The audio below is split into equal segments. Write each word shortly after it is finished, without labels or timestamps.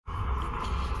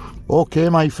Okay,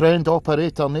 my friend,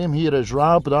 operator name here is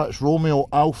Rab, that's Romeo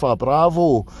Alpha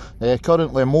Bravo,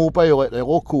 currently mobile at the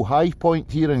local high point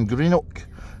here in Greenock,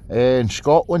 in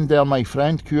Scotland there, my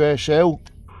friend, QSL. Mr.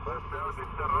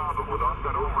 Rab, good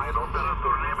afternoon, my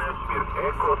operator name is Esmir.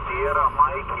 Echo Sierra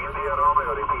Mike India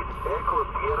Romeo, repeat, Echo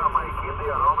Sierra Mike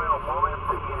India Romeo, moment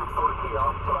in Turkey,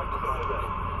 abstract driver.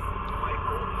 My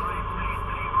call sign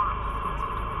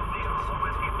 331TK007,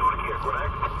 moment in Turkey,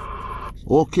 correct?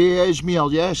 Okay,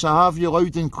 Esmir, yes, I have you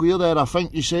loud and clear there. I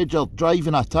think you said you're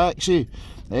driving a taxi.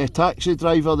 Taxi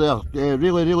driver there.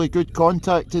 Really good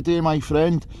contact today, my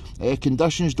friend.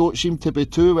 Conditions don't seem to be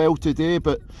too well today,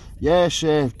 but yes,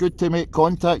 good to make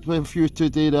contact with you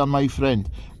today there, my friend.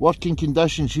 Working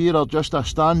conditions here are just a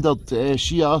standard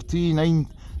CRT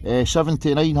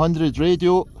 7900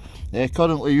 radio.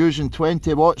 Currently using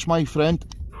 20 watts, my friend.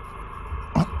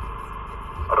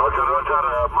 Roger,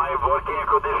 my working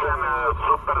condition,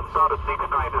 Superstar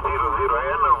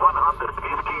 6900N, 100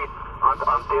 whiskey, and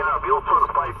antenna Wilson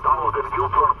 5000,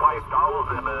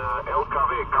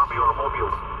 LKW, cambio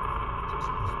mobile.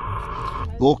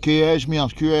 Okay, Esmir,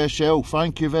 QSL,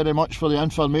 thank you very much for the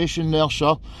information there,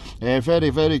 sir.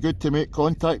 Very good to make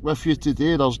contact with you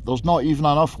today. There's not even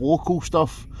enough local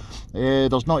stuff.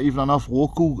 There's not even enough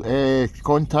local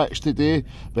contacts today,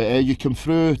 but you come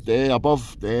through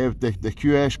above the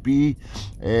QSB,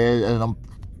 and I'm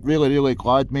really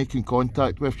glad making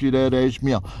contact with you there,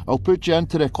 Esmir. I'll put you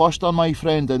into the cluster, my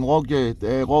friend, and log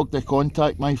the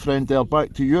contact, my friend, there.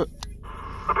 Back to you.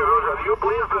 Roger, you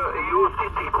please use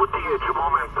city QTH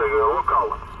moment local.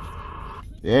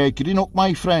 Greenock,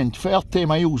 my friend, 30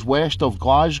 miles west of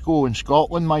Glasgow in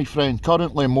Scotland, my friend,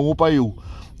 currently mobile,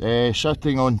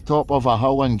 sitting on top of a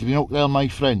hill in Greenock there, my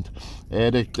friend.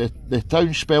 The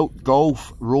town spelt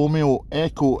Golf, Romeo,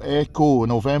 Echo,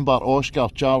 November, Oscar,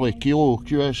 Charlie, Kilo,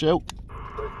 QSL.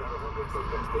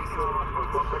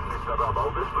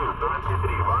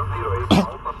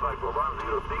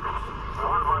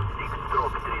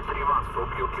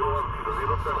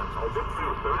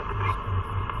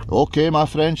 Okay, my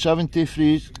friend,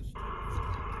 73.